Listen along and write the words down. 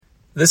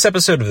This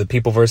episode of The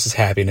People vs.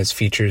 Happiness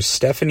features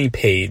Stephanie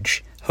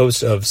Page,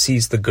 host of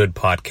Seize the Good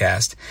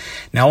podcast.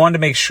 Now, I wanted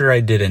to make sure I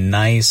did a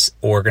nice,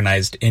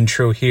 organized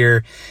intro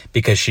here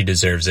because she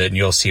deserves it, and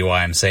you'll see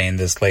why I'm saying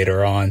this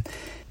later on.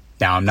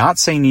 Now, I'm not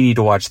saying you need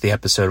to watch the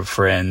episode of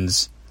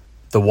Friends,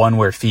 the one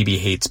where Phoebe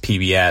hates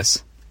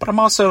PBS, but I'm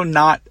also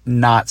not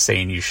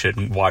saying you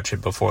shouldn't watch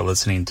it before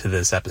listening to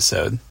this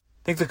episode.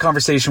 I think the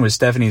conversation with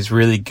Stephanie is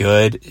really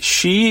good.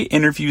 She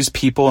interviews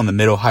people in the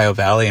Mid-Ohio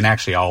Valley and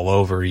actually all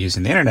over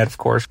using the internet, of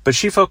course, but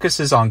she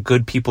focuses on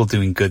good people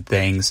doing good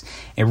things.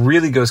 It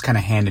really goes kind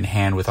of hand in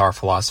hand with our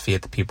philosophy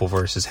at The People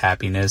vs.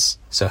 Happiness.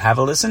 So have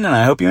a listen and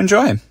I hope you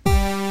enjoy.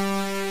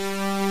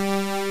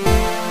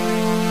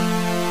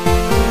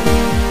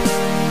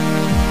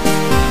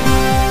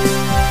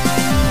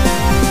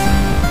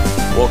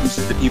 Welcome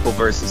to The People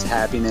vs.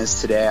 Happiness.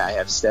 Today I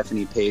have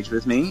Stephanie Page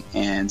with me,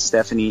 and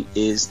Stephanie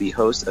is the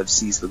host of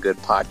Seize the Good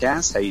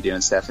podcast. How you doing,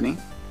 Stephanie?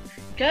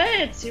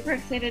 Good. Super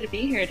excited to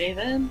be here,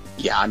 David.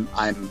 Yeah,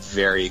 I'm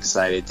very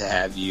excited to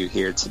have you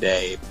here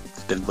today.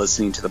 I've been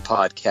listening to the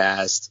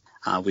podcast.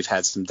 We've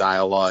had some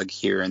dialogue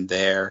here and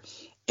there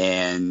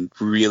and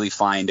really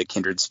find a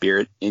kindred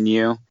spirit in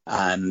you.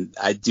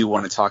 I do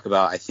want to talk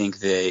about, I think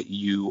that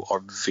you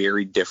are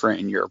very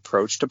different in your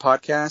approach to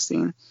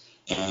podcasting,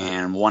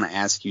 and want to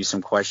ask you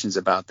some questions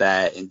about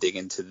that and dig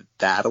into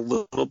that a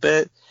little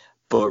bit.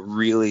 But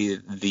really,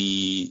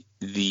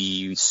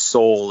 the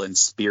soul and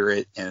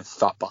spirit and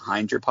thought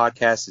behind your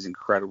podcast is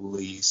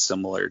incredibly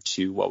similar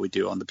to what we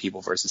do on The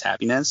People vs.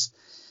 Happiness.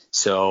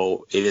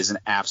 So it is an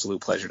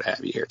absolute pleasure to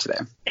have you here today.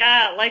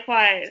 Yeah,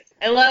 likewise.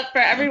 I love, for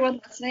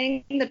everyone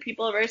listening, The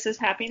People vs.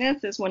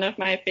 Happiness is one of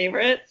my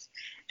favorites.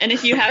 And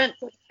if you haven't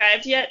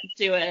subscribed yet,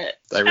 do it.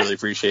 I really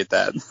appreciate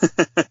that.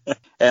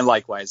 And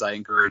likewise, I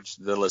encourage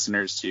the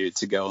listeners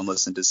to go and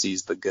listen to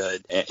Seize the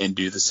Good and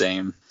do the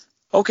same.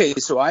 Okay,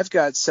 so I've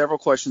got several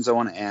questions I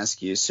want to ask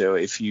you. So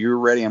if you're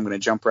ready, I'm going to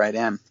jump right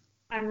in.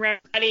 I'm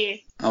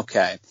ready.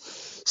 Okay.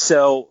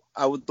 So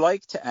I would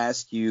like to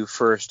ask you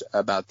first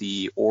about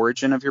the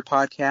origin of your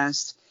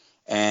podcast.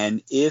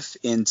 And if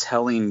in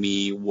telling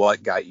me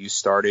what got you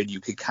started, you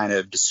could kind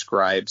of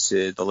describe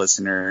to the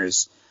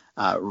listeners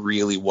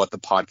really what the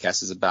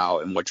podcast is about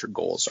and what your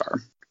goals are.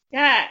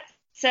 Yeah.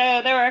 So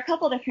there were a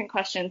couple different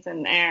questions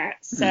in there.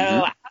 So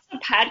how the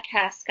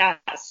podcast got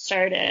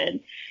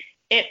started,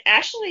 it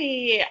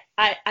actually,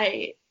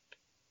 I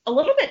a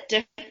little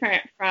bit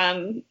different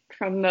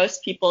from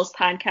most people's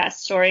podcast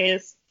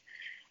stories.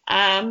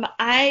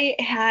 I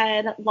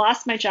had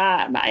lost my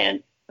job. I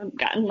had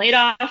gotten laid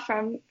off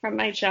from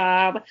my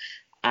job.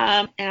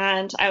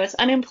 And I was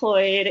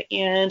unemployed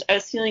and I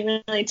was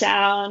feeling really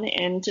down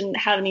and didn't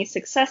have any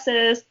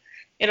successes.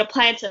 It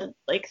applied to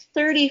like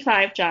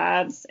 35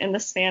 jobs in the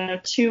span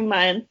of 2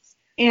 months.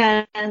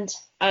 And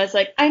I was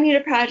like, I need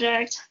a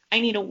project. I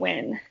need a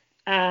win.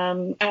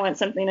 I want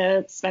something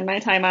to spend my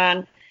time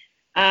on.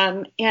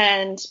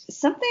 And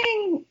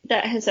something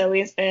that has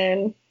always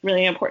been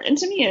really important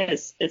to me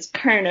is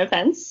current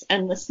events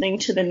and listening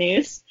to the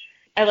news.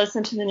 I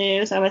listen to the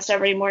news almost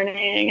every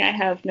morning. I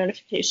have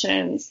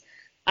notifications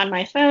on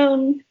my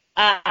phone.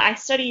 I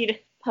studied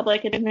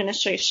public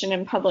administration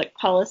and public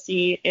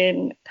policy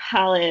in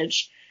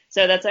college,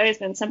 so that's always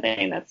been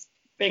something that's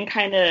been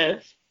kind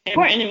of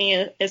important to me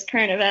is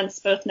current events,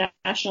 both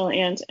national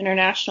and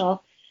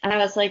international. And I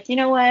was like, you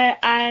know what?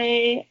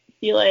 I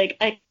feel like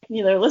I can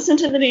either listen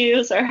to the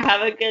news or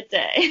have a good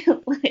day.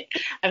 Like,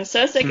 I'm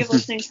so sick of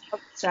listening to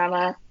public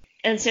drama.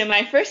 And so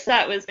my first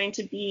thought was going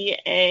to be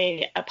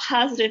a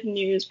positive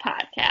news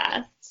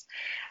podcast.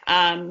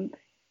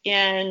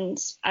 And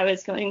I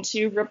was going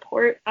to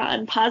report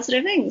on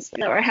positive things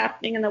that were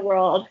happening in the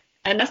world.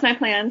 And that's my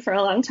plan for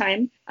a long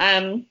time.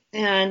 And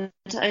I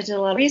did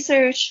a lot of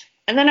research.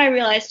 And then I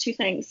realized two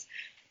things.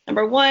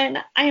 Number one,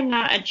 I am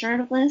not a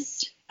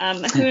journalist.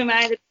 Who am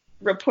I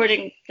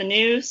reporting the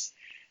news?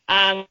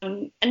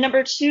 And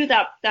number two,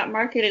 that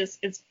market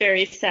is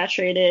very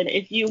saturated.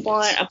 If you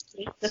want a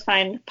place to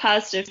find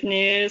positive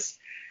news,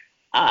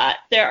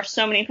 there are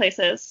so many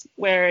places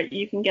where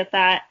you can get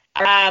that.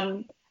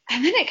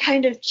 And then it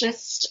kind of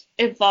just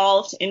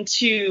evolved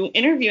into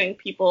interviewing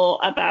people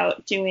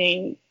about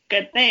doing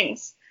good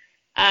things.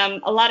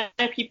 A lot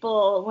of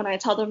people, when I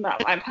tell them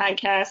about my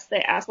podcast,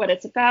 they ask what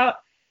it's about.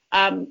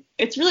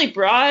 It's really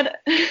broad.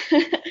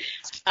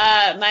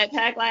 My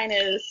tagline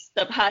is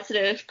the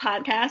positive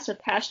podcast with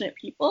passionate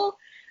people.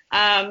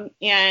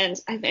 And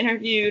I've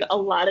interviewed a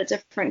lot of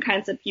different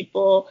kinds of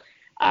people.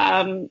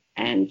 And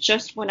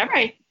just whenever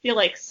I feel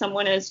like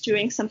someone is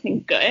doing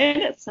something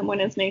good,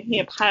 someone is making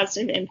a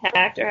positive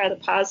impact or has a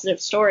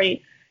positive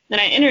story, then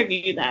I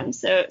interview them.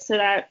 So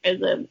that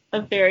is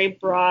a very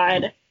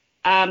broad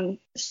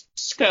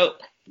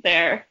scope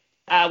there,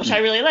 which I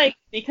really like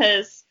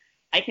because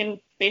I can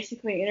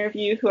basically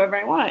interview whoever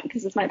I want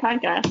because it's my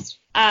podcast.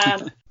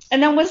 And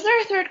then was there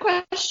a third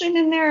question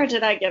in there, or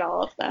did I get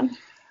all of them?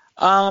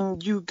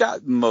 You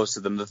got most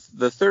of them.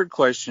 The third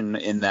question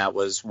in that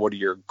was, what are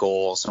your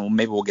goals? And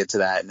maybe we'll get to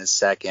that in a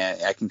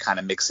second. I can kind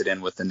of mix it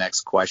in with the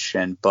next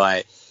question.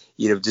 But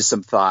just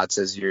some thoughts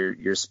as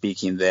you're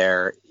speaking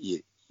there.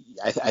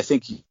 I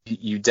think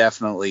you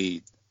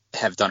definitely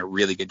have done a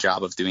really good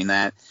job of doing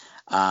that,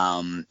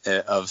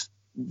 of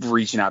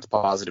reaching out to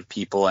positive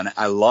people. And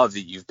I love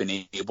that you've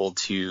been able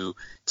to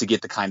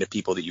get the kind of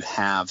people that you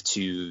have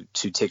to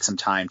take some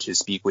time to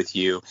speak with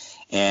you.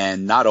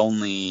 And not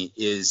only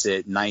is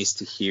it nice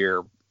to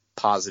hear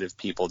positive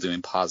people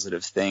doing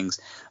positive things,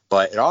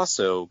 but it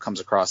also comes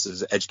across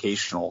as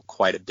educational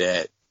quite a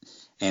bit.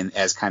 And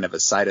as kind of a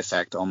side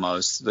effect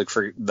almost,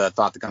 for the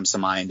thought that comes to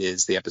mind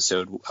is the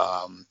episode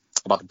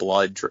about the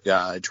blood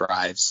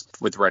drives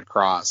with Red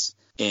Cross.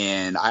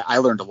 And I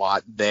learned a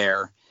lot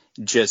there,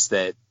 just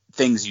that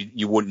things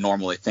you wouldn't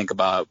normally think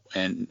about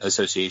in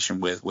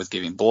association with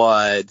giving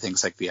blood,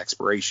 things like the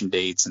expiration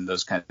dates and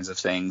those kinds of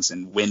things,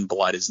 and when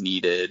blood is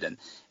needed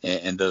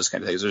and those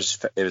kind of things.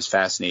 It was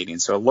fascinating.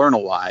 So I learned a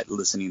lot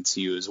listening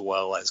to you, as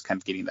well as kind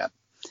of getting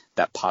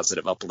that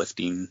positive,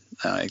 uplifting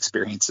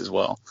experience as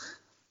well.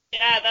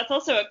 Yeah, that's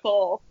also a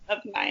goal of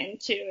mine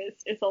too,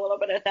 is a little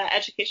bit of that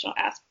educational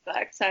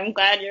aspect. So I'm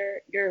glad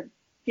you're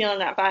feeling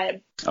that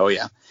vibe. Oh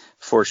yeah,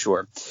 for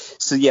sure.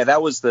 So yeah,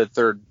 that was the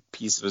third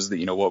piece, was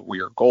that, what were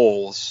your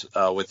goals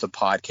with the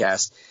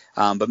podcast?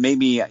 But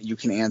maybe you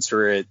can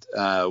answer it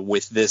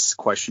with this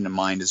question in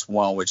mind as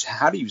well, which,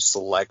 how do you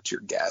select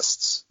your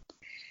guests?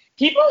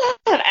 People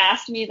have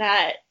asked me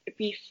that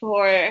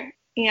before,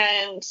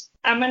 and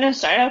I'm going to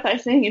start off by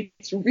saying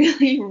it's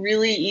really,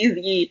 really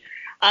easy.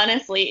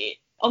 Honestly,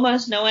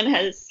 almost no one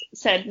has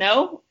said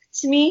no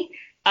to me.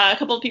 A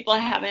couple of people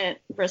haven't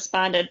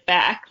responded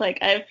back. Like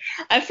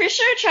I've for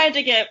sure tried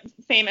to get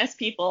famous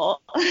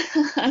people on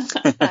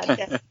the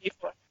podcast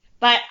before.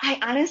 But I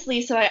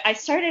honestly, so I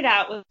started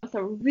out with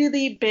a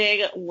really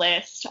big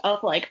list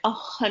of like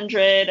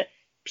 100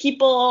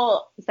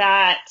 people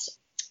that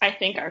I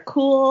think are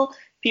cool,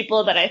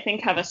 people that I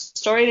think have a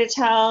story to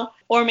tell,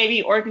 or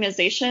maybe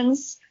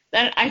organizations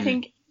that I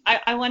think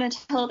I want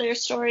to tell their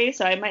story.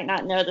 So I might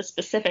not know the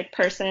specific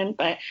person,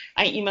 but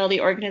I email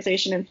the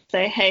organization and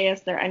say, hey,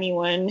 is there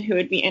anyone who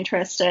would be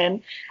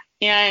interested?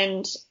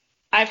 And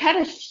I've had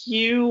a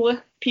few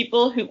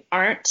people who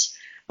aren't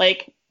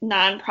like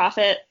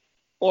nonprofit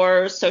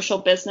or social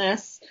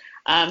business,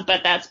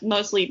 but that's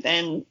mostly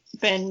been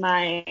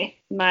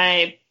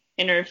my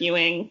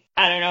interviewing,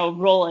 I don't know,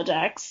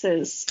 Rolodex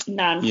is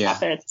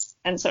nonprofits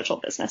and social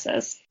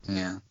businesses.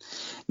 Yeah.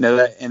 No,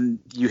 and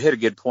you hit a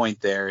good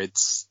point there.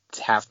 It's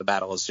half the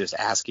battle is just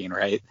asking,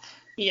 right?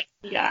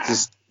 Yeah.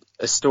 Just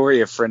a story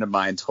a friend of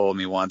mine told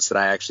me once that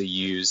I actually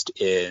used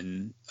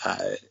in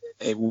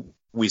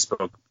we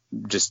spoke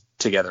just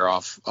together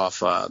off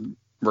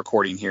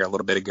recording here a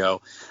little bit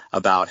ago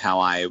about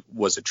how I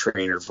was a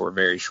trainer for a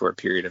very short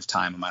period of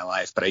time in my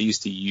life. But I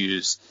used to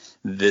use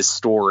this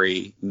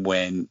story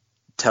when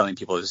telling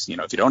people, is,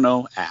 if you don't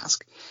know,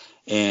 ask.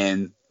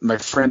 And my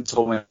friend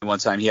told me one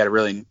time he had a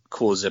really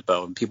cool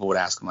Zippo, and people would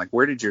ask him, like,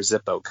 where did your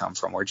Zippo come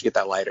from? Where'd you get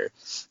that lighter?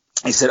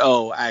 He said,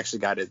 oh, I actually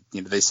got it.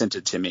 They sent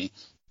it to me.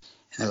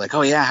 And they're like,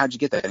 oh, yeah, how'd you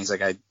get that? And he's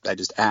like, I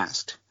just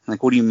asked. I'm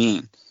like, what do you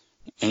mean?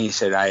 And he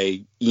said,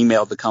 I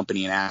emailed the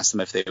company and asked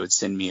them if they would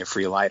send me a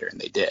free lighter,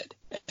 and they did.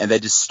 And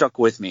that just stuck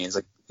with me. It's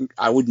like,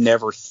 I would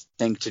never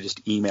think to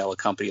just email a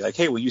company like,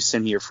 hey, will you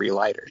send me a free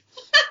lighter?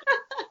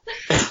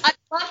 I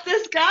love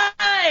this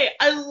guy.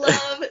 I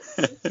love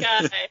this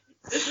guy.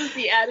 This is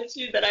the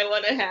attitude that I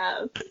want to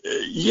have.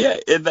 Yeah,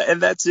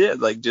 and that's it.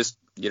 Like, just,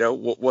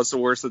 what's the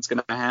worst that's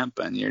going to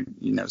happen?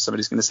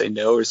 Somebody's going to say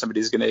no, or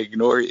somebody's going to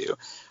ignore you.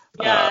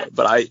 Yeah.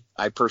 But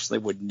I personally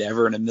would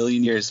never in a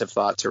million years have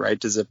thought to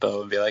write to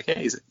Zippo and be like,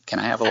 hey, can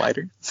I have a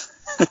lighter?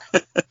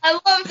 I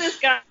love this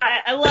guy.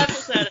 I love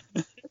his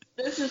attitude.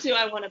 This is who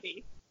I want to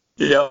be.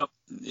 Yeah.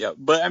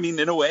 But I mean,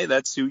 in a way,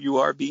 that's who you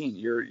are being.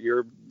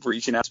 You're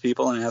reaching out to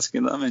people and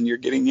asking them, and you're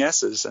getting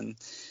yeses, and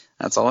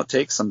that's all it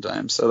takes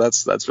sometimes. So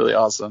that's really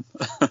awesome.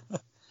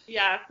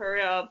 Yeah, for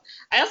real.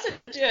 I also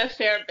do a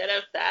fair bit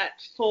of that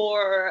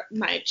for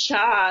my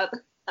job.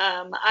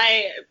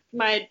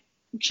 My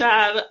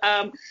job,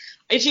 I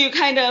do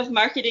kind of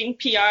marketing,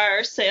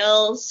 PR,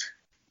 sales,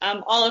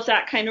 all of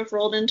that kind of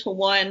rolled into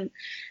one.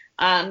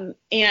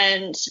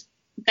 And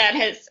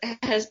that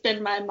has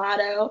been my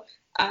motto,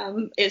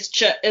 is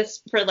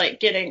for like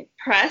getting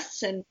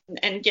press and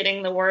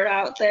getting the word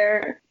out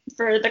there.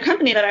 For the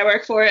company that I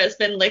work for, has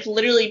been like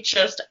literally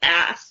just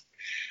ask.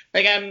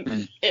 Like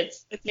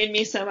it's made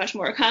me so much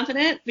more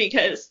confident,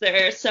 because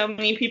there are so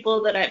many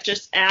people that I've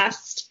just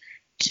asked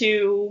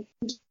to,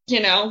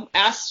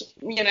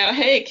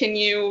 hey, can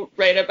you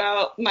write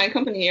about my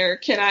company, or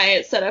can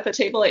I set up a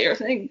table at your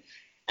thing?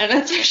 And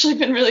that's actually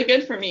been really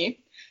good for me.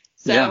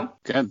 So yeah,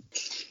 good.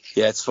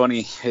 Yeah, it's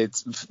funny.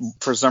 It's,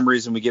 for some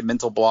reason, we get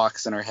mental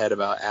blocks in our head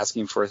about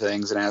asking for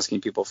things and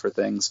asking people for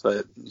things,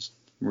 but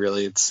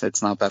really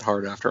it's not that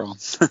hard after all.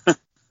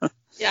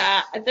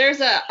 Yeah, there's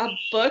a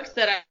book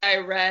that I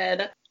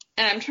read,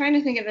 and I'm trying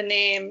to think of the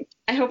name.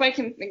 I hope I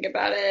can think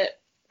about it,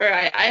 or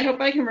I hope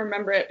I can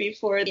remember it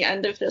before the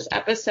end of this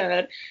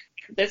episode.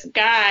 This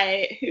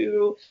guy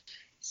who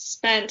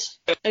spent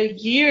a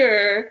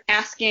year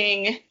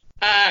asking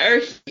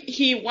or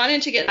he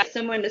wanted to get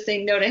someone to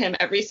say no to him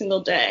every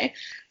single day.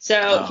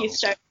 So he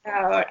started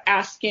out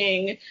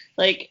asking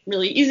like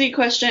really easy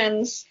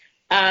questions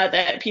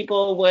that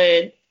people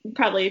would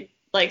probably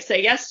like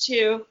say yes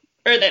to,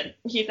 or that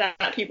he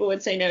thought people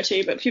would say no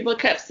to, but people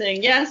kept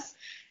saying yes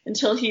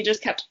until he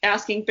just kept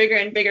asking bigger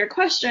and bigger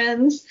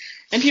questions,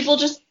 and people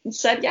just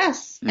said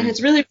yes. And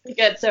it's really, really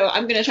good. So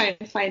I'm going to try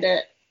and find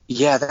it.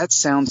 Yeah, that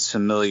sounds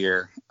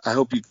familiar. I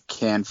hope you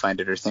can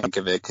find it or think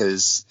of it,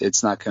 because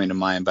it's not coming to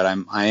mind, but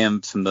I am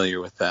familiar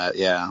with that.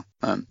 Yeah.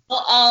 Well,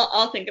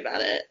 I'll think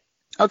about it.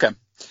 Okay.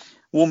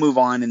 We'll move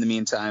on in the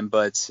meantime,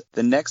 but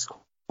the next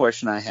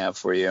question I have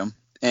for you,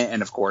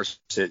 and of course,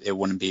 it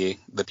wouldn't be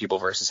the people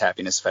versus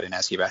happiness if I didn't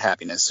ask you about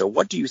happiness. So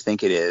what do you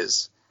think it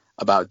is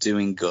about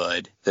doing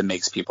good that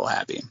makes people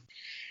happy?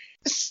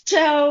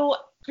 So,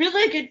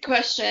 really good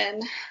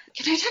question.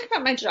 Can I talk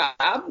about my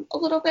job a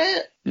little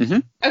bit? Mm-hmm.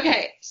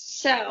 Okay,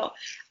 so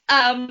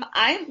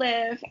I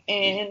live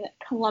in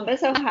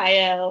Columbus,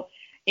 Ohio,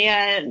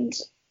 and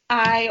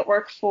I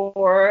work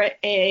for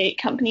a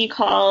company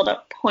called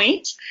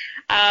Point.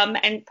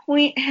 And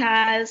Point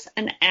has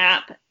an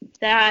app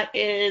that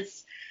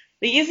is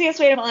the easiest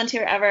way to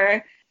volunteer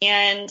ever.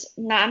 And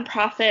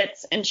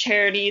nonprofits and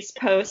charities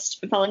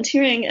post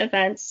volunteering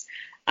events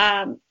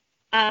on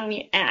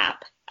the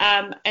app.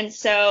 And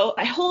so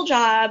my whole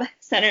job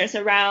centers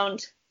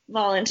around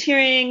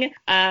volunteering,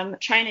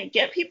 trying to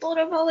get people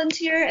to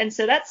volunteer. And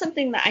so that's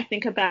something that I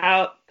think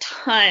about a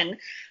ton,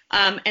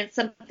 and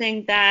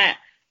something that,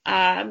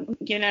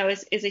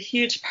 is a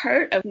huge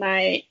part of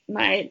my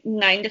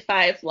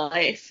 9-to-5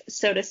 life,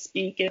 so to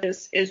speak,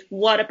 is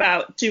what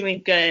about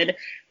doing good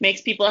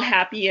makes people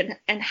happy,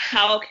 and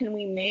how can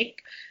we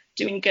make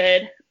doing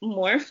good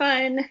more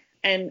fun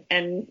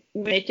and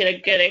make it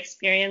a good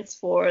experience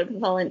for the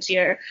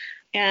volunteer.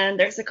 And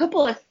there's a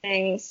couple of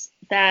things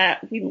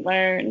that we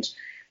learned.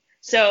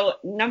 So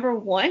number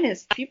one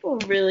is people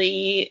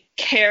really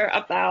care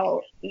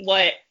about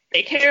what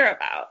they care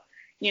about.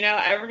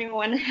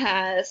 Everyone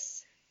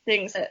has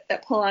things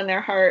that pull on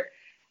their heart,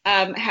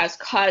 has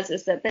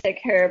causes that they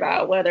care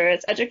about, whether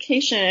it's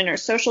education or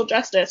social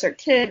justice or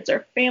kids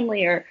or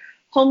family or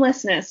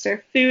homelessness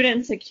or food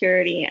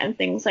insecurity and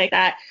things like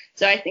that.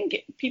 So I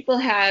think people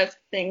have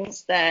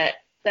things that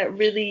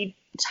really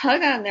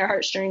tug on their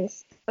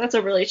heartstrings. That's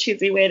a really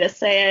cheesy way to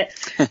say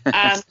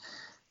it.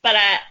 But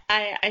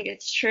I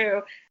it's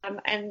true.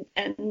 And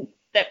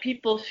that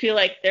people feel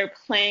like they're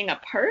playing a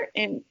part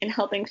in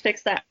helping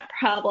fix that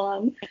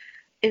problem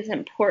is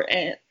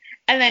important.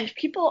 And then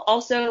people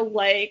also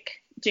like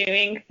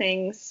doing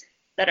things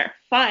that are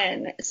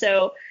fun.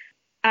 So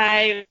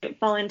I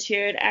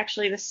volunteered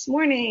actually this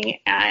morning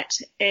at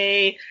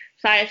a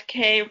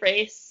 5K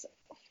race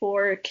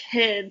for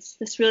kids,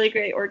 this really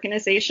great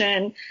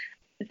organization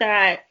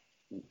that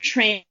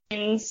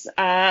trains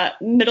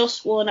middle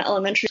school and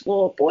elementary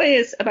school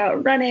boys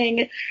about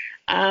running.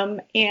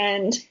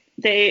 And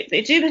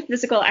they do the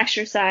physical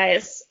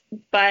exercise,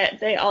 but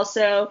they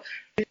also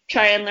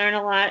try and learn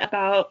a lot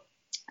about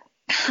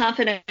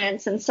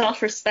confidence and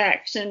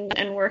self-respect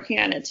and working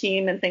on a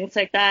team and things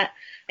like that.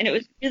 And it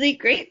was really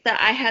great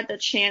that I had the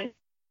chance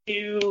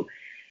to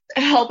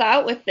help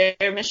out with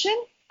their mission,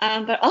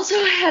 but also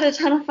I had a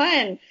ton of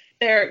fun.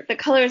 The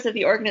colors of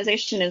the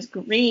organization is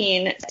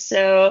green,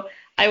 so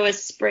I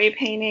was spray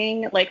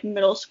painting like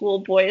middle school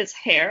boys'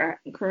 hair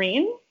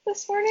green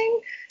this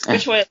morning,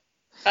 which was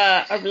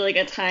a really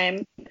good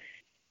time.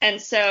 And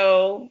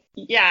so,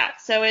 yeah,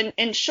 so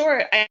in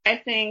short,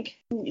 I think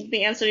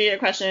the answer to your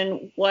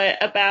question, what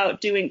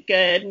about doing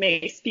good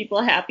makes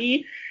people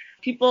happy?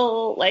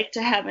 People like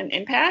to have an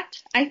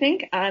impact, I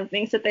think, on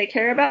things that they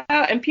care about,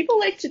 and people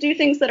like to do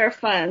things that are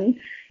fun.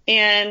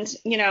 And,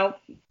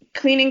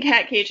 cleaning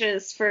cat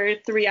cages for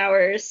 3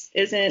 hours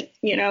isn't,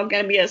 going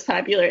to be as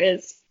popular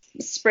as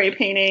spray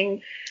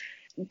painting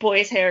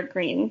boys' hair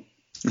green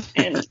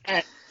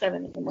at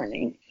 7 in the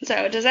morning.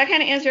 So does that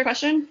kind of answer your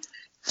question?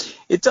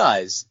 It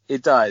does.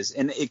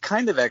 And it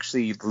kind of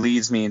actually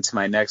leads me into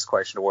my next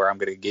question, where I'm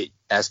going to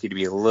ask you to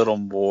be a little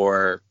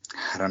more,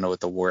 I don't know what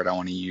the word I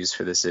want to use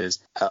for this is,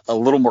 a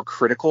little more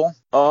critical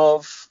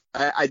of,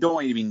 I don't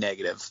want you to be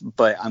negative,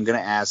 but I'm going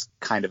to ask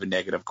kind of a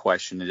negative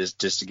question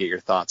just to get your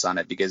thoughts on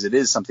it, because it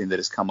is something that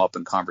has come up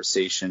in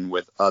conversation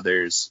with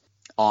others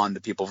on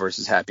the People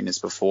versus Happiness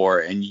before,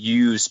 and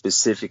you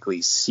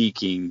specifically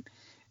seeking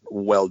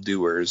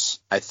well-doers.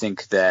 I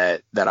think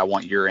that I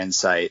want your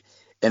insight,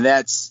 and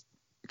that's,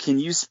 can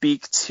you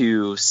speak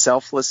to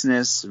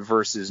selflessness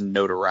versus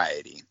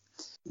notoriety?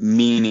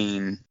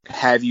 Meaning,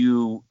 have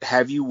you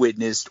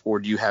witnessed, or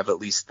do you have at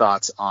least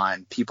thoughts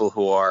on people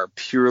who are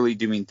purely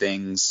doing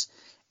things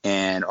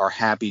and are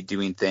happy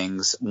doing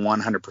things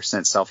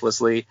 100%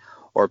 selflessly,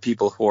 or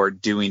people who are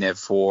doing it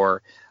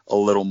for a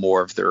little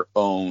more of their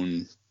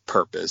own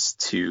purpose,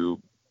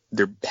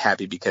 they're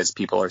happy because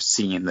people are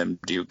seeing them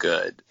do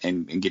good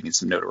and getting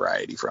some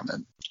notoriety from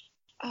it?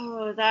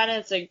 Oh, that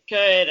is a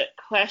good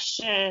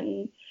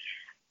question.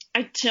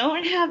 I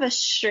don't have a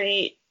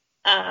straight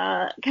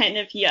kind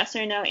of yes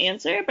or no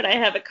answer, but I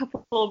have a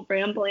couple of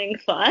rambling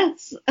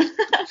thoughts.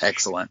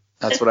 Excellent.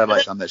 That's what I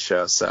like on this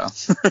show. So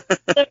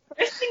the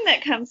first thing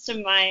that comes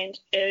to mind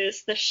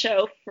is the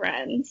show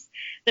Friends.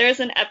 There's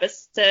an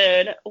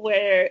episode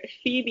where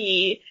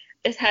Phoebe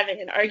is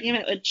having an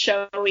argument with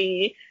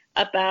Joey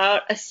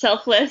about a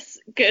selfless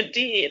good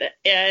deed,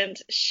 and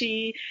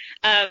she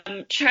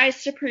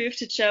tries to prove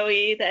to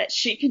Joey that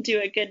she can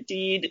do a good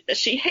deed that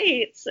she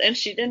hates, and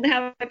she didn't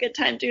have a good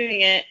time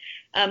doing it,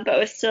 but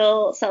was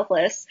still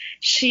selfless.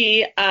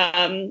 She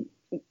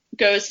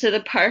goes to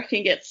the park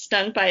and gets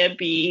stung by a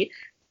bee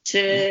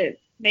to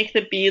make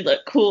the bee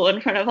look cool in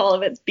front of all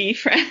of its bee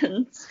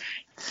friends,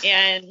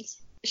 and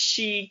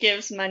she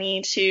gives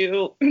money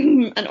to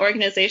an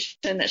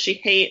organization that she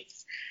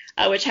hates,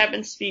 which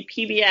happens to be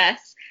PBS,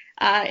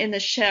 in the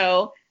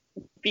show,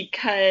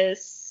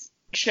 because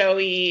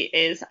Joey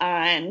is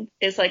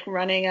like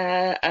running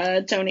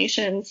a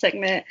donation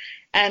segment,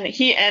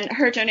 and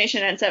her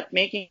donation ends up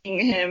making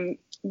him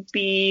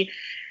be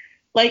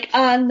like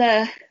on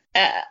the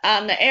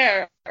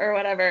air or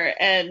whatever,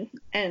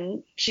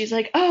 and she's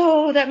like,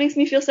 oh, that makes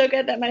me feel so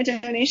good that my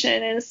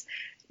donation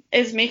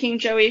is making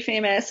Joey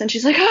famous, and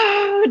she's like,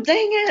 oh,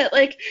 dang it,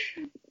 like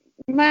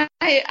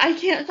I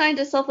can't find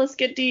a selfless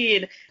good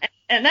deed.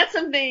 And that's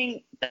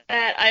something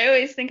that I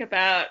always think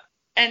about.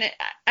 And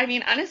I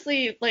mean,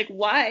 honestly, like,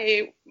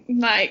 why,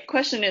 my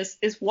question is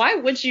why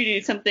would you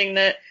do something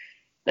that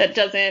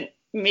doesn't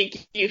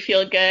make you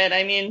feel good?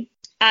 I mean,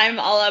 I'm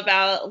all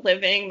about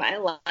living my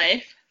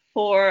life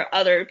for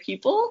other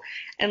people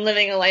and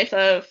living a life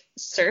of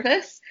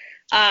service.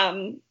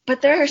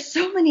 But there are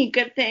so many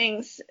good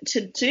things to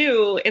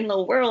do in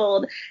the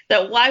world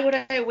that why would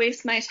I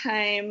waste my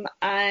time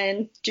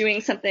on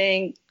doing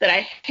something that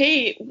I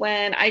hate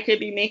when I could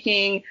be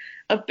making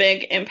a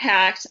big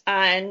impact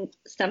on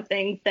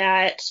something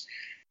that,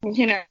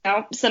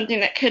 something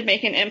that could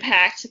make an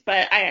impact,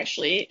 but I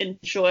actually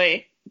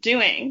enjoy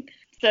doing.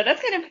 So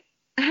that's kind of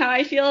how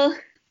I feel.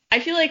 I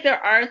feel like there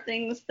are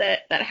things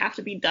that have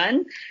to be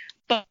done,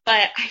 but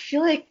I feel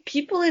like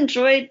people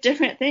enjoy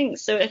different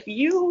things. So if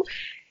you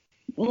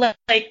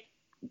like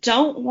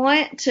don't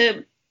want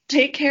to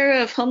take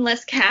care of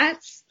homeless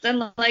cats,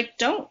 then like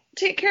don't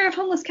take care of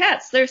homeless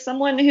cats. There's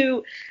someone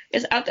who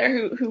is out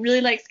there who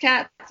really likes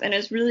cats and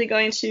is really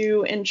going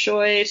to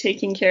enjoy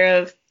taking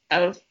care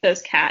of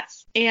those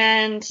cats.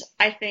 And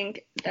I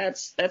think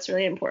that's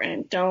really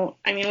important.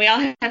 We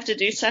all have to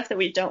do stuff that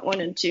we don't want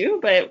to do,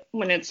 but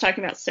when it's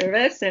talking about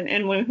service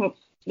and when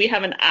we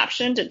have an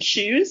option to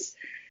choose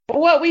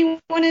what we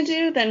want to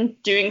do, then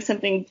doing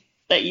something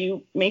that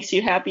makes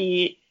you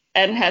happy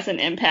and has an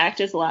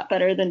impact is a lot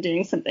better than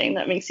doing something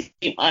that makes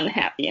you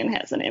unhappy and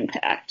has an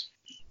impact.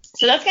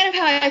 So that's kind of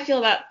how I feel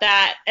about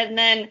that. And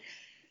then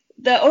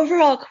the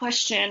overall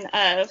question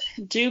of,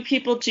 do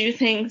people do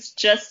things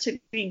just to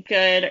be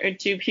good, or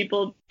do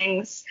people do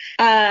things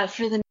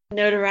for the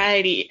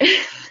notoriety?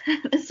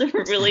 It's a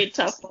really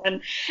tough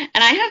one. And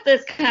I have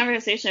this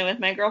conversation with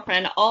my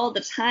girlfriend all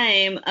the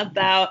time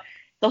about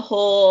the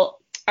whole,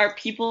 are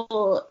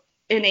people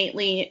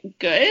innately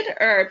good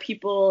or are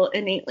people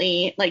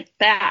innately like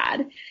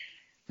bad?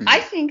 Mm-hmm. I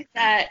think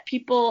that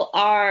people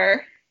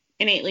are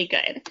innately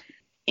good,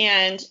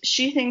 and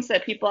she thinks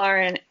that people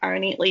are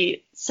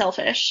innately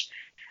selfish.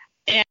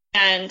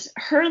 And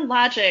her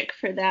logic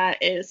for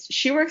that is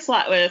she works a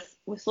lot with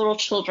little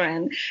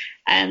children,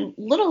 and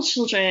little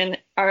children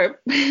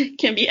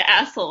can be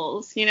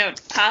assholes.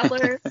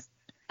 Toddlers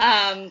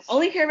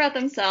only care about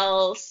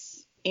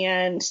themselves,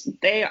 and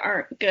they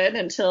aren't good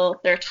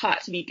until they're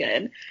taught to be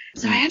good.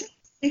 So I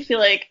actually feel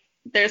like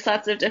there's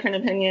lots of different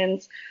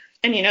opinions,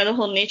 and the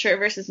whole nature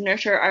versus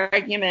nurture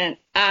argument.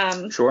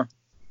 Sure.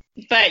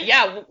 But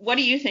yeah, what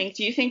do you think?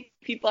 Do you think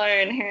people are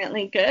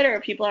inherently good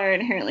or people are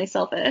inherently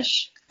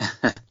selfish?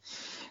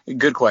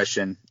 Good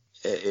question.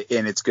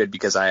 And it's good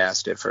because I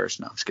asked it first.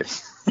 No, I'm just kidding.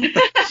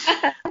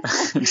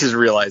 I just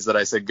realized that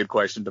I said good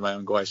question to my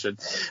own question.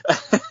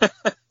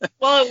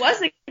 Well, it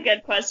was a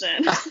good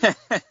question.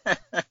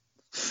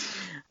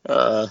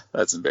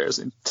 That's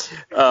embarrassing.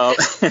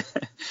 What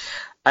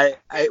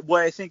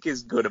I think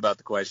is good about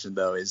the question,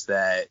 though, is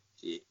that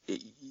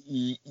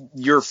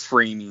your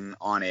framing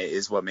on it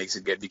is what makes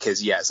it good.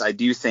 Because, yes, I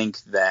do think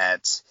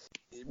that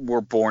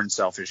we're born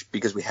selfish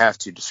because we have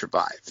to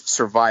survive.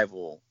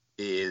 Survival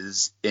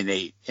is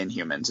innate in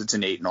humans. It's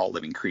innate in all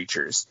living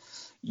creatures.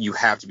 You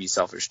have to be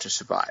selfish to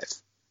survive.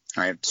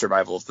 All right?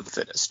 Survival of the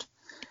fittest.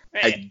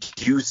 Right.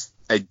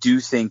 I do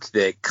think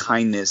that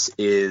kindness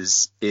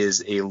is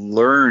a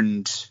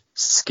learned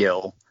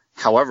skill.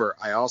 However,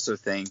 I also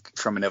think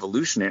from an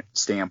evolutionary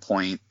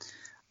standpoint,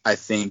 I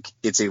think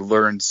it's a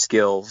learned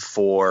skill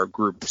for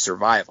group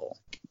survival.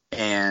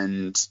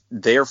 And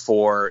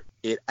therefore,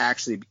 it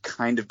actually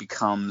kind of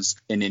becomes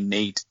an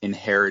innate,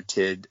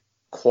 inherited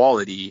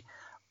quality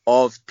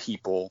of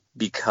people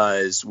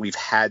because we've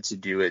had to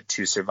do it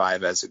to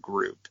survive as a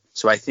group.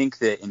 So I think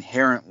that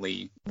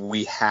inherently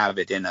we have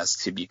it in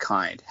us to be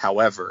kind.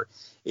 However,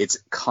 it's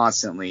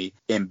constantly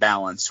in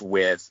balance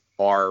with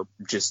our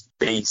just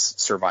base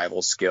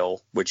survival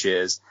skill, which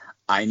is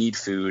I need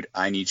food,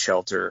 I need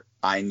shelter,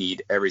 I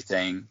need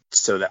everything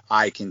so that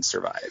I can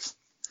survive.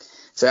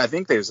 So I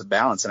think there's a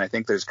balance, and I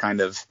think there's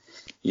kind of,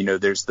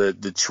 there's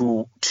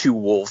the two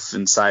wolf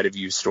inside of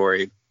you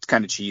story. It's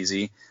kind of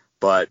cheesy,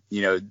 but,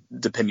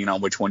 depending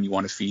on which one you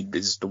want to feed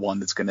is the one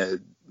that's going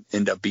to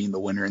end up being the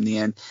winner in the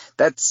end.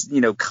 That's,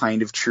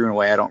 kind of true in a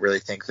way. I don't really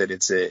think that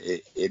it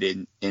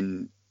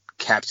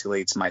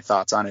encapsulates my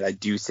thoughts on it. I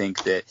do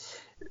think that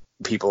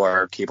people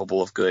are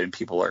capable of good and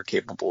people are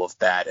capable of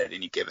bad at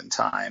any given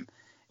time.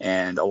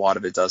 And a lot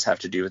of it does have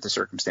to do with the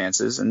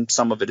circumstances, and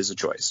some of it is a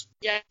choice.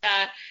 Yeah,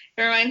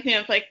 it reminds me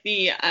of like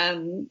the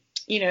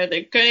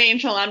good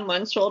angel on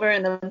one shoulder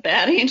and the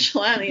bad angel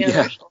on the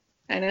other shoulder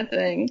kind of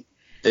thing.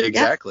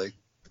 Exactly.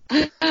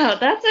 Yeah. Oh,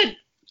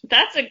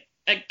 that's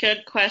a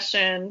good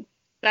question.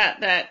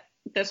 That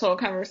this whole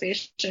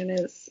conversation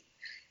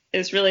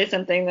is really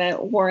something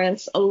that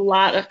warrants a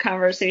lot of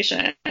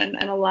conversation and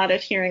a lot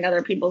of hearing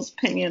other people's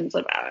opinions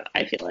about,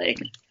 I feel like.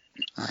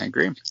 I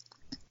agree.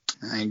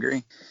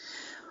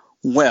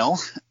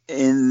 Well,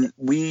 and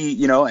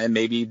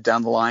maybe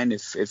down the line,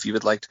 if you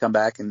would like to come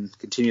back and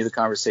continue the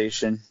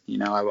conversation,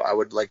 I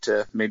would like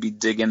to maybe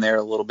dig in there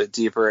a little bit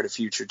deeper at a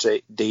future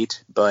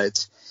date.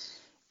 But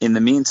in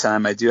the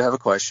meantime, I do have a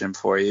question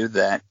for you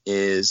that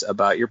is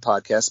about your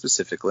podcast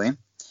specifically.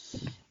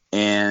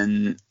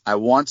 And I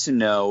want to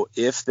know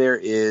if there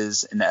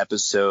is an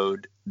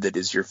episode that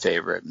is your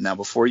favorite. Now,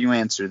 before you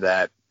answer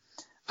that,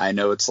 I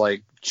know it's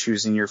like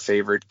choosing your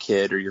favorite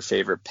kid or your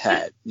favorite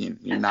pet.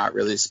 You're not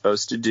really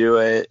supposed to do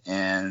it.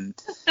 And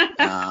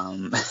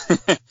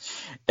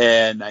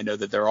and I know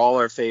that they're all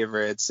our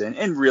favorites.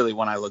 And really,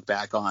 when I look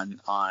back on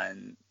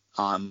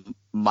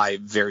my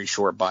very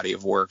short body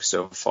of work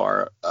so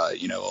far,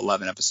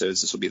 11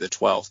 episodes, this will be the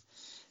 12th.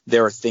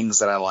 There are things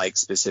that I like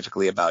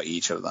specifically about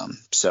each of them.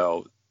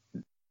 So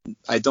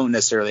I don't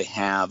necessarily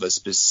have a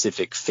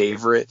specific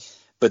favorite,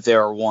 but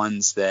there are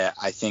ones that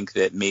I think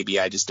that maybe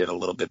I just did a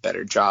little bit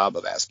better job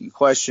of asking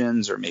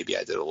questions, or maybe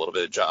I did a little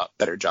bit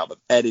better job of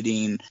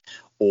editing,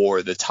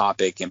 or the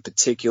topic in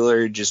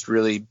particular just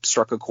really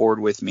struck a chord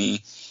with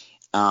me.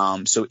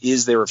 So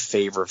is there a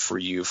favorite for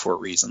you for a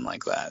reason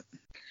like that?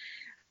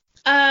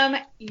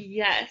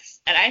 Yes.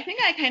 And I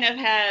think I kind of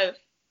have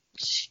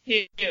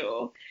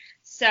two.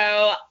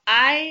 So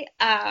I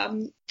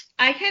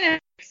kind of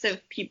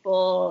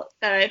people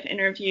that I've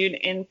interviewed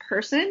in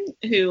person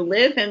who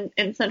live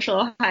in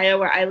Central Ohio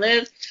where I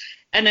live,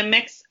 and a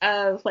mix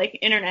of like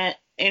internet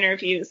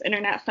interviews,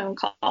 internet phone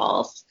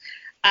calls.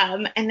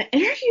 And the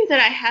interview that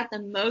I had the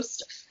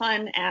most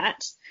fun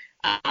at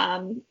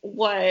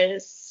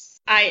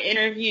was I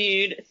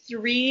interviewed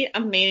 3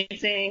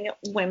 amazing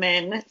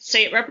women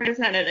state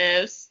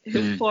representatives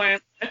who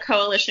formed a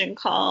coalition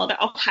called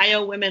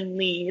Ohio Women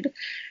Lead.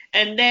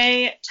 And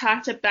they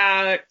talked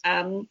about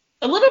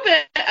a little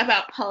bit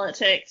about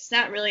politics,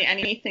 not really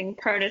anything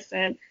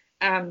partisan,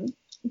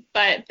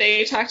 but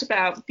they talked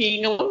about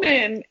being a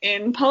woman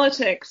in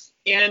politics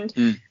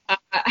and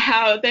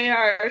how they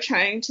are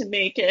trying to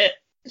make it,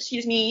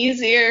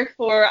 easier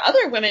for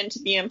other women to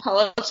be in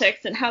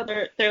politics, and how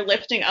they're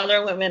lifting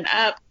other women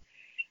up.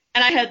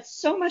 And I had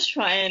so much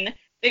fun.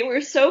 They were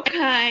so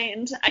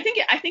kind. I think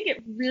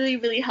it really,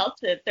 really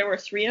helped that there were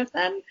 3 of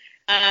them.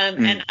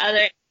 And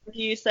other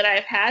interviews that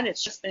I've had,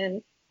 it's just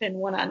been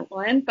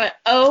one-on-one, but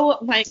oh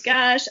my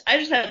gosh, I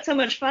just had so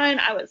much fun.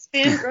 I was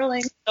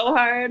fangirling so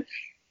hard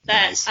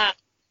that nice.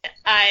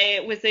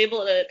 I was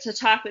able to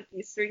talk with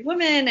these 3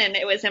 women, and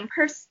it was in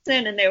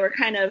person, and they were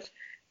kind of,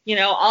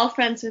 all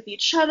friends with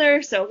each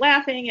other, so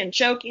laughing and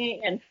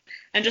joking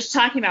and just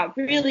talking about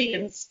really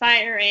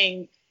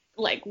inspiring,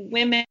 like,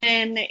 women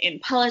in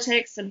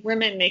politics and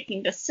women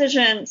making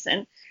decisions,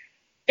 and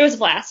it was a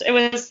blast. It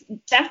was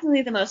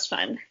definitely the most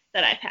fun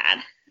that I've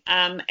had.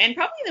 And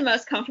probably the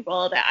most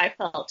comfortable that I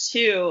felt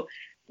too,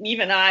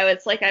 even though I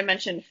was, like I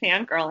mentioned,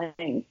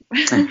 fangirling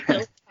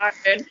really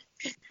hard.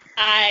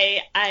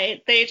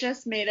 They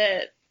just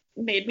made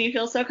me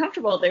feel so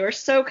comfortable. They were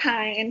so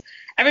kind.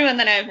 Everyone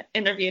that I've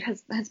interviewed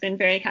has been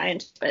very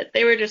kind, but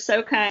they were just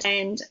so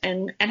kind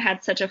and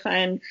had such a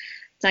fun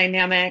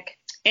dynamic.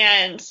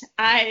 And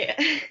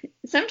I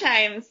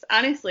sometimes,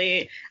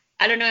 honestly,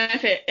 I don't know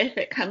if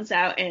it comes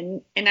out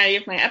in any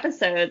of my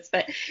episodes,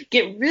 but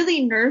get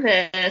really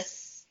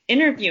nervous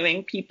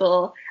interviewing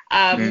people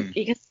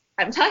because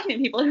I'm talking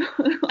to people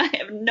who I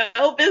have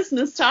no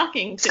business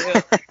talking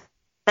to.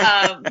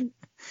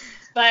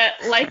 But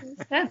like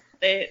I said,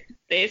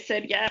 they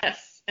said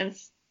yes, and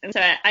so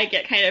I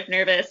get kind of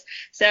nervous.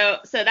 So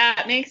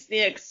that makes the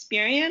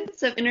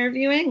experience of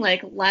interviewing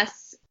like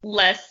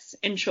less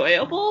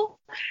enjoyable.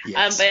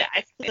 Yes. But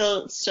I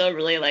still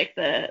really like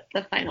the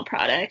final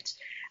product.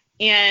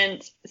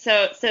 And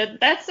so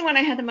that's the one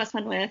I had the most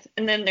fun with.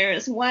 And then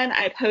there's one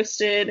I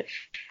posted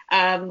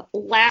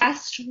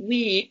last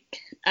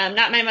week,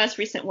 not my most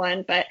recent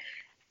one, but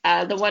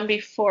the one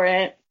before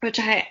it, which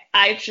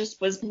I just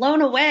was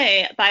blown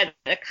away by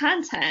the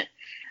content.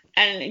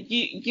 and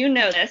you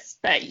know this,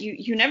 but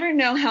you never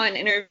know how an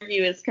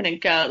interview is going to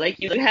go. Like,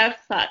 you have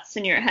thoughts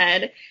in your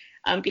head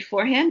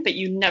beforehand, but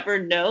you never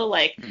know,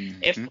 like,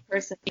 if the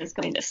person is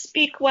going to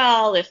speak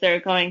well, if they're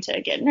going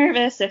to get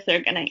nervous, if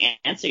they're going to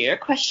answer your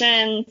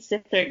questions,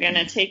 if they're going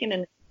to take it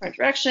in a different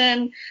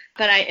direction.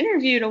 But I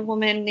interviewed a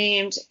woman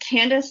named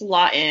Candace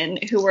Lawton,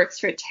 who works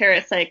for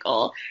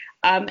TerraCycle.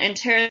 And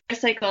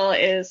TerraCycle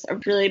is a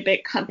really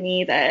big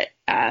company that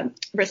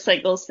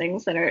recycles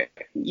things that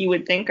you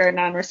would think are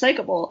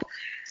non-recyclable,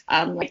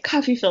 like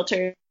coffee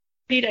filters,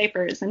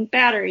 diapers, and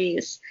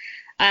batteries.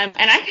 And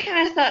I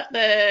kind of thought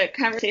the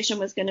conversation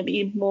was going to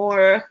be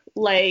more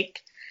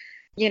like,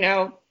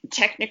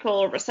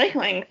 technical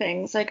recycling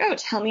things, like, oh,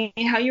 tell me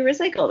how you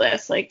recycle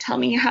this, like, tell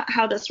me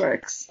how this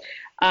works.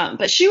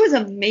 But she was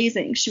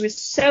amazing. She was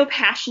so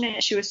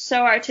passionate. She was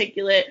so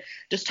articulate,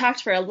 just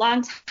talked for a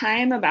long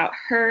time about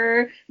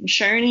her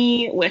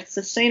journey with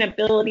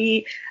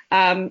sustainability,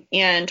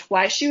 and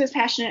why she was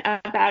passionate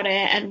about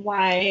it, and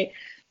why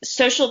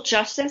social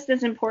justice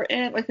is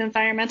important with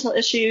environmental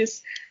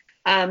issues.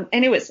 And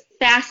it was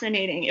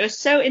fascinating. It was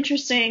so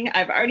interesting.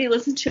 I've already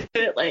listened to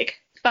it like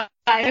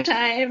 5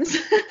 times.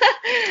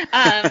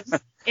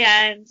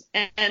 And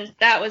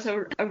that was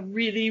a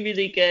really,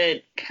 really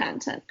good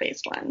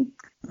content-based one.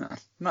 Oh,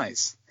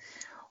 nice.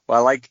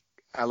 Well,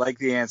 I like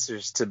the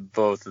answers to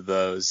both of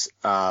those.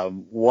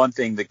 One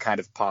thing that kind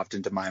of popped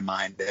into my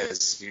mind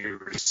as you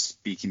were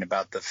speaking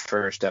about the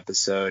first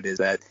episode is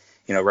that,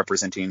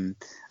 representing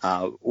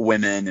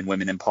women and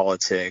women in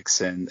politics,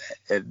 and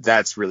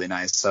that's really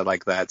nice. I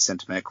like that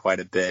sentiment quite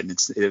a bit, and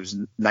it was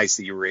nice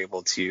that you were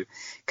able to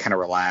kind of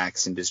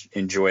relax and just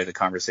enjoy the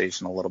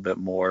conversation a little bit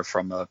more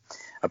from a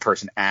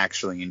person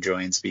actually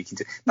enjoying speaking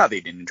to. Not that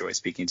you didn't enjoy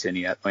speaking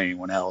to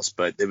anyone else,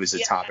 but it was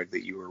a topic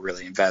that you were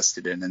really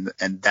invested in,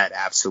 and that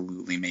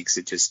absolutely makes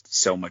it just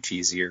so much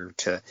easier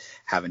to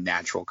have a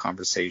natural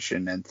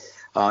conversation. And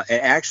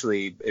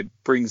actually, it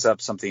brings up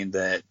something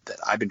that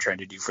I've been trying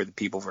to do for the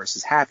People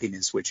versus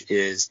Happiness, which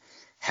is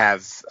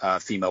have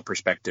female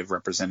perspective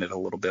represented a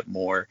little bit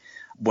more.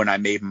 When I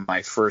made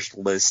my first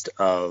list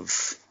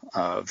of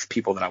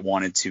people that I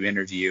wanted to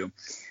interview,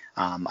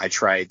 I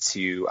tried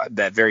to,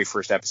 that very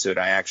first episode,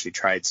 I actually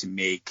tried to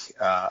make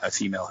a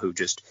female who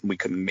we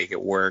couldn't make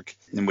it work,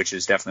 and which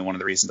is definitely one of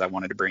the reasons I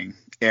wanted to bring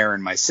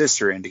Erin, my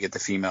sister, in to get the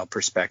female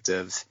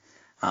perspective.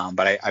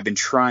 But I've been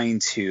trying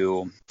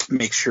to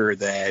make sure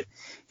that,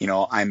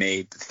 I'm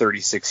a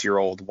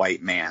 36-year-old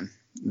white man,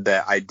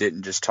 that I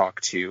didn't just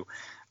talk to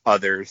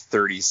other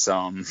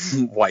 30-some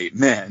white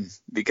men,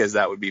 because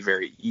that would be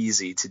very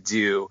easy to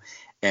do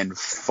and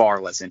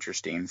far less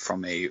interesting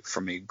from a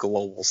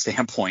global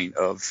standpoint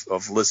of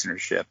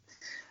listenership.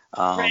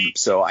 Right.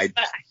 So I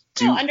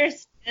do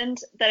understand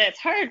that it's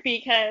hard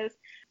because,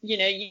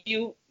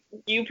 you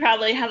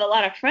probably have a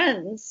lot of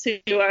friends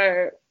who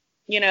are,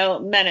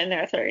 men in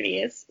their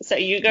 30s. So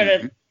you go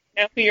to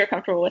who you're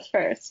comfortable with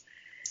first.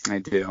 I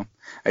do.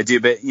 But,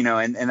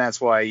 and that's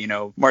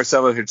why,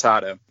 Marcelo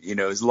Hurtado,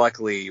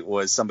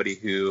 was somebody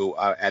who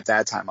at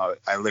that time,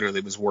 I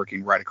literally was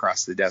working right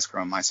across the desk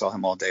from him. I saw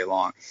him all day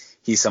long.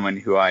 He's someone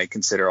who I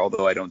consider,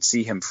 although I don't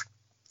see him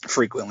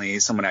frequently,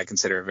 someone I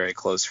consider a very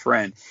close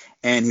friend.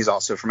 And he's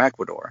also from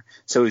Ecuador.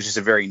 So it was just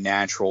a very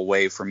natural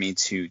way for me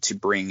to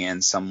bring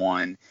in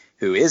someone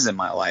who is in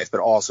my life,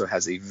 but also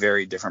has a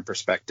very different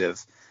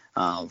perspective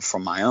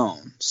from my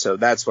own. So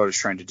that's what I was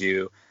trying to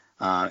do.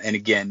 And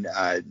again,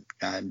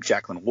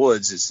 Jacqueline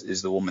Woods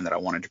is the woman that I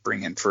wanted to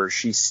bring in first.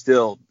 She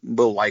still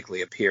will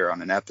likely appear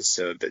on an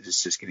episode, but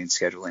it's just getting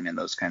scheduling and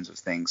those kinds of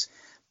things.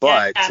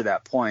 But to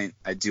that point,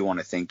 I do want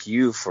to thank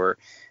you for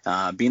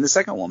being the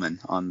second woman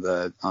on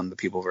the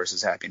People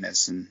versus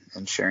Happiness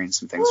and sharing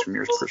some things from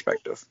your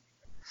perspective.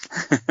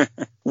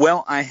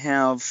 Well, I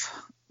have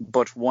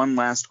but one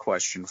last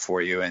question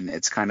for you, and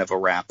it's kind of a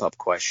wrap-up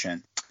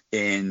question.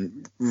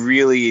 And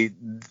really,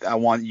 I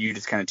want you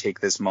to kind of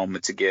take this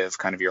moment to give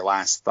kind of your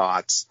last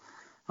thoughts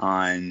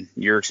on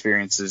your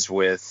experiences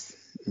with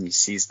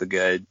Seize the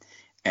Good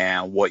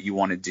and what you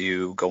want to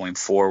do going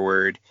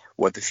forward,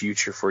 what the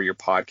future for your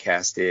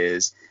podcast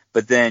is,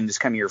 but then just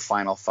kind of your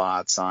final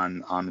thoughts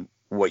on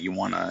what you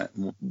want to,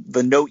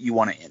 the note you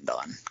want to end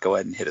on. Go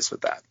ahead and hit us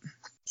with that.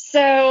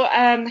 So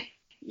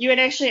you had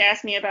actually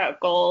asked me about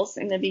goals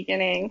in the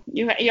beginning.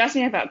 You asked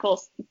me about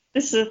goals.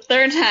 This is the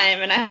third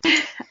time, and I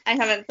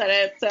haven't said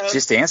it. So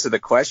just answer the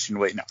question.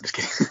 Wait, no, just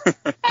kidding.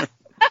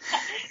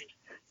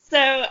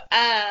 So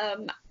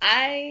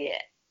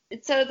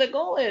the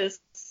goal is,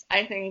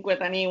 I think,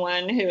 with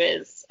anyone who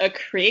is a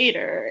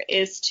creator,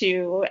 is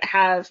to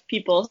have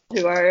people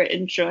who are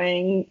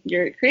enjoying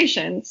your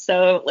creation.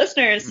 So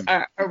listeners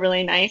are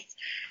really nice.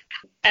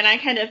 And I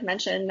kind of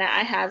mentioned that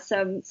I have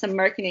some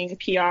marketing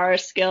PR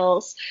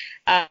skills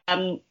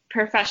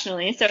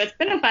professionally. So it's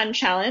been a fun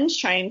challenge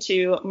trying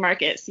to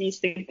market Seize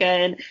the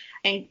Good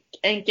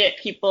and get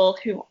people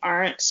who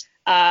aren't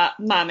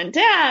mom and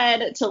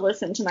dad to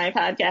listen to my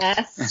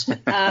podcast.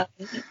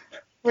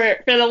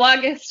 For the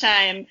longest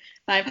time,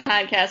 my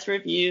podcast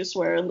reviews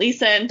were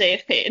Lisa and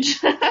Dave Page.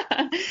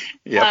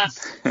 Yep.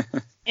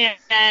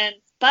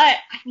 But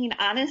I mean,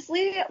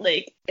 honestly,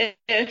 like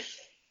if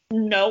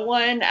no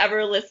one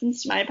ever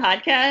listens to my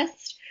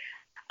podcast,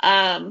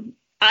 I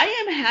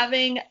am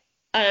having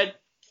a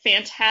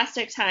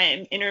fantastic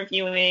time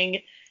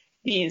interviewing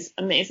these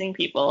amazing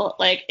people.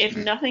 Like, if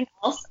nothing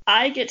else,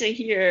 I get to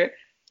hear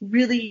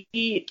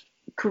really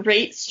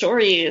great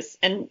stories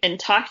and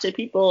talk to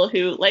people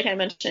who, like I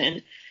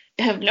mentioned,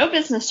 have no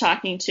business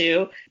talking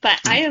to, but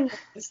I am learning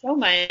so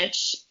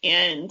much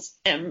and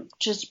am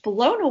just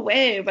blown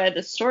away by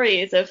the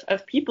stories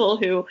of people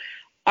who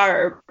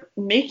are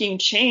making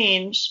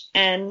change,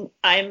 and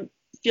I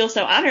feel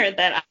so honored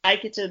that I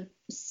get to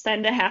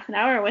spend a half an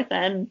hour with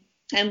them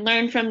and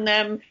learn from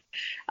them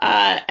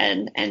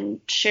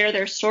and share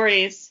their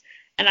stories.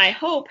 And I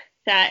hope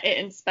that it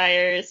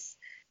inspires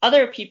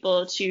other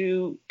people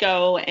to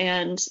go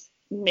and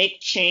make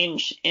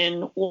change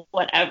in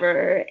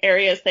whatever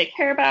areas they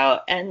care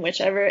about and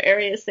whichever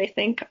areas they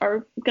think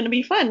are going to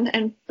be fun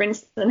and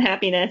brings them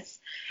happiness.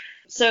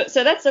 So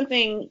that's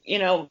something, you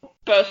know,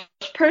 both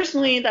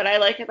personally that I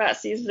like about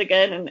Seize the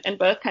Good and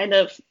both kind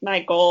of my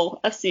goal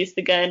of Seize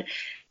the Good.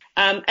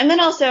 And then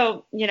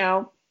also, you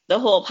know, the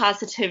whole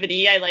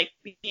positivity. I like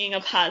being a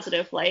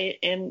positive light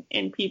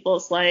in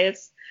people's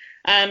lives,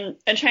 and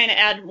trying to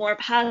add more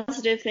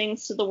positive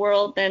things to the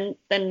world than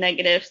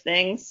negative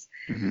things.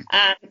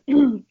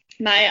 Mm-hmm.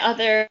 My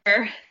other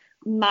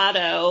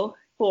motto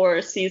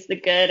for Seize the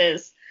Good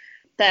is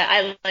that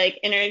I like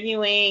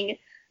interviewing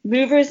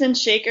movers and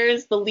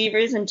shakers,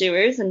 believers and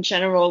doers, and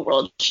general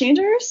world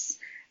changers,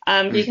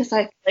 because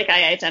I feel like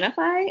I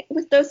identify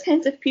with those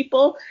kinds of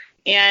people,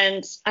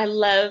 and I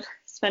love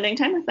spending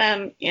time with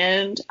them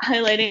and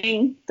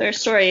highlighting their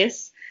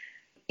stories.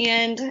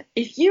 And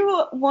if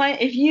your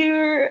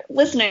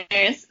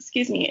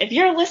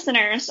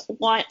listeners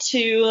want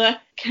to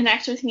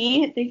connect with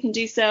me, they can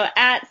do so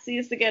at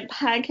Seize the Good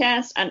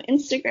Podcast on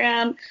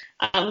Instagram,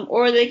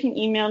 or they can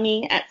email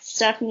me at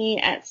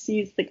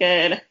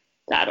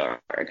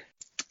stephanie@seizethegood.org.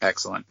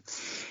 Excellent.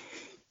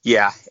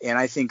 Yeah, and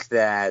I think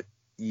that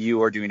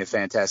you are doing a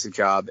fantastic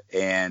job.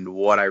 And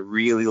what I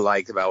really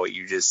liked about what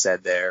you just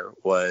said there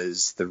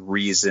was the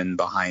reason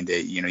behind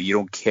it. You know, you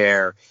don't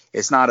care.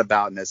 It's not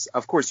about this.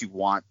 Of course, you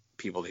want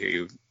people to hear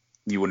you.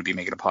 You wouldn't be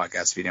making a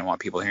podcast if you didn't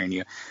want people hearing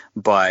you.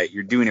 But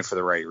you're doing it for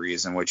the right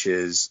reason, which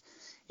is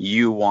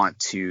you want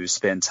to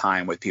spend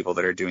time with people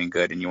that are doing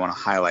good and you want to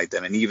highlight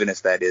them. And even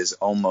if that is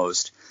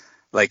almost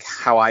like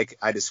how I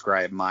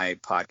describe my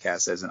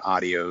podcast as an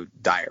audio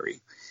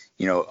diary.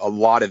 You know, a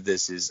lot of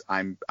this is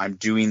I'm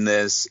doing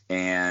this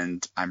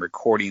and I'm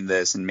recording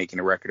this and making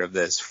a record of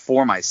this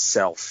for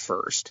myself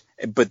first,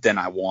 but then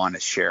I want to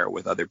share it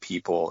with other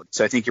people.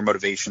 So I think your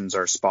motivations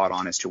are spot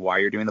on as to why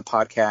you're doing the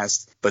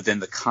podcast, but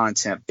then the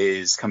content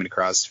is coming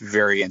across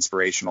very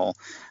inspirational.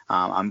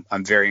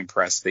 I'm very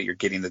impressed that you're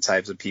getting the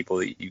types of people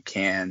that you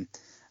can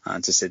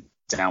to sit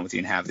down with you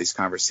and have these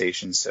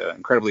conversations. So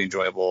incredibly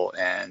enjoyable.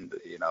 And,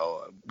 you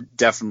know,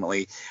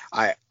 definitely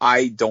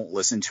I don't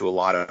listen to a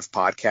lot of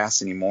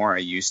podcasts anymore. I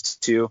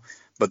used to,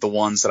 but the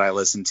ones that I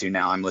listen to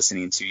now, I'm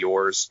listening to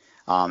yours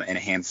and a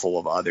handful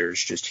of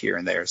others just here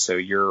and there. So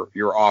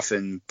you're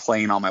often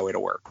playing on my way to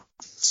work.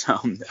 So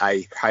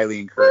I highly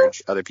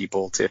encourage other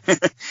people to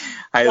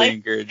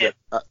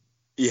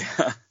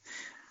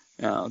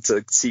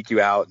to seek you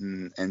out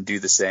and do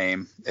the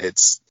same.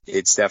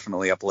 It's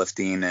definitely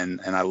uplifting,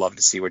 and I love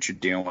to see what you're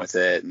doing with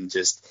it, and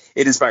just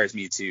it inspires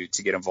me to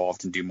get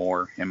involved and do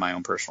more in my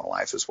own personal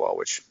life as well,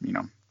 which, you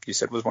know, you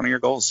said was one of your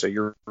goals, so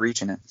you're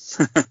reaching it.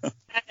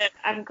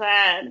 I'm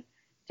glad.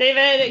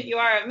 David, you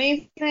are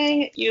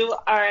amazing. You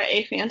are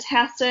a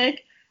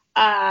fantastic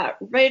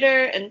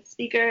writer and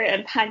speaker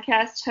and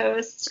podcast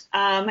host,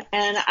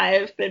 and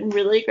I've been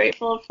really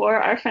grateful for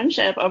our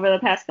friendship over the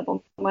past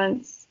couple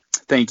months.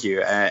 Thank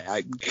you.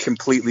 I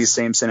completely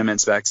same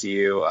sentiments back to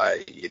you.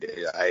 I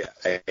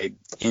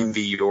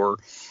envy your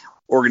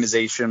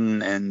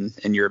organization and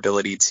your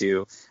ability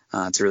to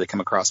really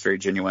come across very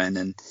genuine.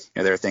 And, you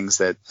know, there are things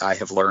that I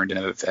have learned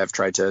and have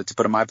tried to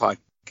put in my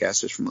podcast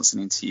just from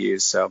listening to you.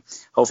 So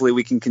hopefully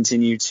we can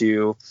continue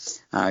to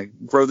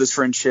grow this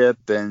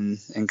friendship and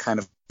kind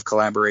of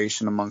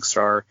collaboration amongst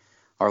our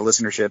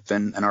listenership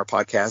and our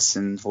podcasts,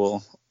 and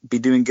we'll be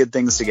doing good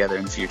things together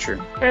in the future.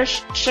 For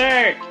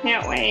sure.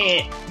 Can't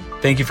wait.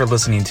 Thank you for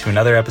listening to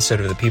another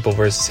episode of The People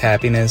vs.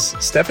 Happiness.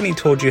 Stephanie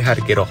told you how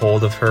to get a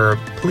hold of her.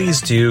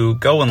 Please do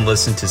go and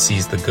listen to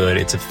Seize the Good.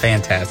 It's a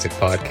fantastic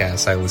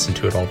podcast. I listen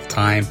to it all the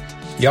time.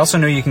 You also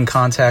know you can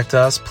contact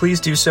us. Please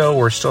do so.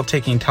 We're still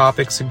taking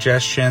topic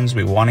suggestions.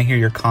 We want to hear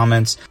your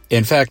comments.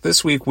 In fact,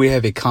 this week we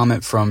have a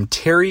comment from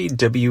Terry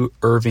W.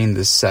 Irving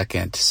II.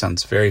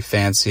 Sounds very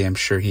fancy. I'm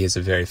sure he is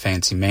a very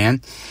fancy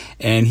man.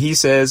 And he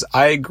says,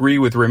 I agree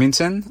with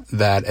Remington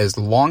that as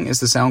long as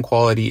the sound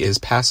quality is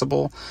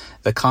passable,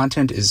 the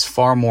content is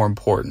far more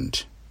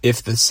important.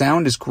 If the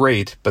sound is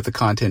great, but the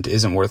content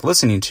isn't worth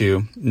listening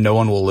to, no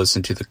one will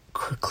listen to the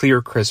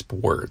clear, crisp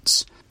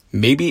words.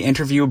 Maybe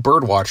interview a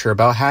birdwatcher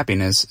about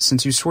happiness,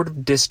 since you sort of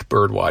dissed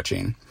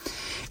birdwatching.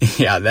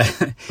 Yeah,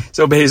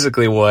 so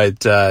basically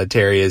what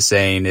Terry is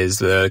saying is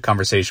the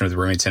conversation with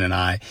Remington and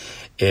I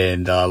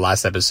in the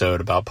last episode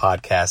about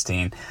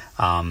podcasting,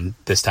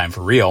 this time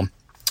for real,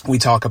 we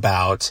talk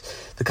about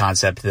the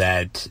concept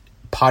that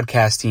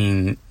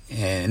podcasting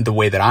and the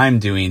way that I'm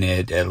doing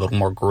it, a little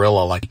more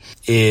guerrilla-like,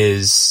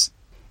 is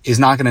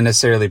not going to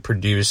necessarily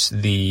produce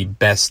the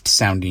best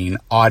sounding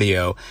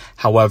audio.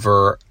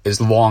 However,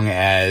 as long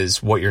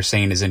as what you're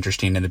saying is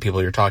interesting and the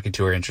people you're talking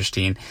to are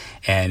interesting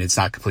and it's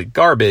not complete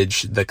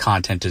garbage, the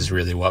content is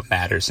really what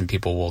matters and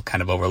people will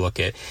kind of overlook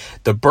it.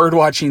 The bird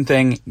watching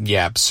thing,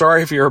 yeah,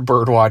 sorry if you're a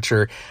bird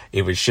watcher.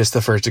 It was just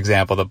the first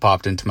example that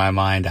popped into my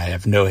mind. I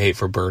have no hate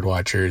for bird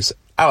watchers.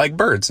 I like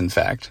birds, in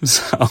fact.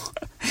 So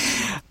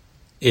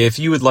if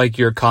you would like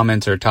your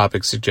comment or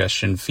topic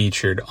suggestion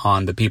featured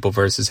on The People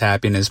vs.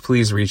 Happiness,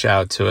 please reach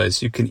out to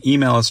us. You can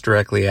email us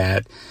directly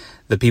at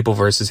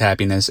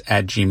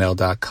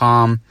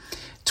thepeoplevshappiness@gmail.com.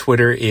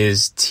 Twitter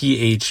is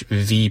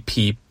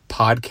THVP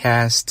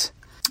Podcast.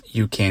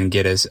 You can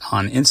get us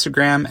on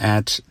Instagram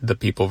at The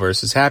People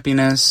vs.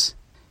 Happiness.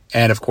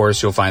 And of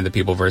course, you'll find The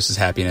People vs.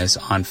 Happiness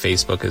on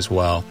Facebook as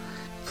well.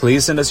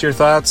 Please send us your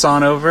thoughts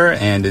on over,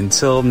 and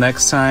until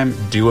next time,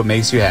 do what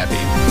makes you happy.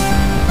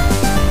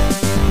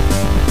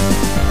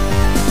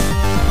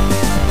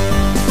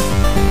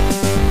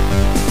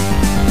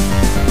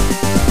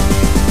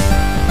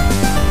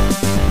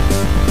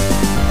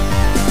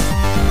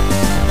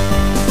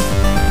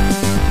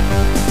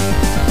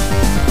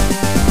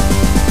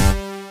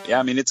 Yeah,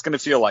 I mean, it's going to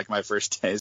feel like my first day.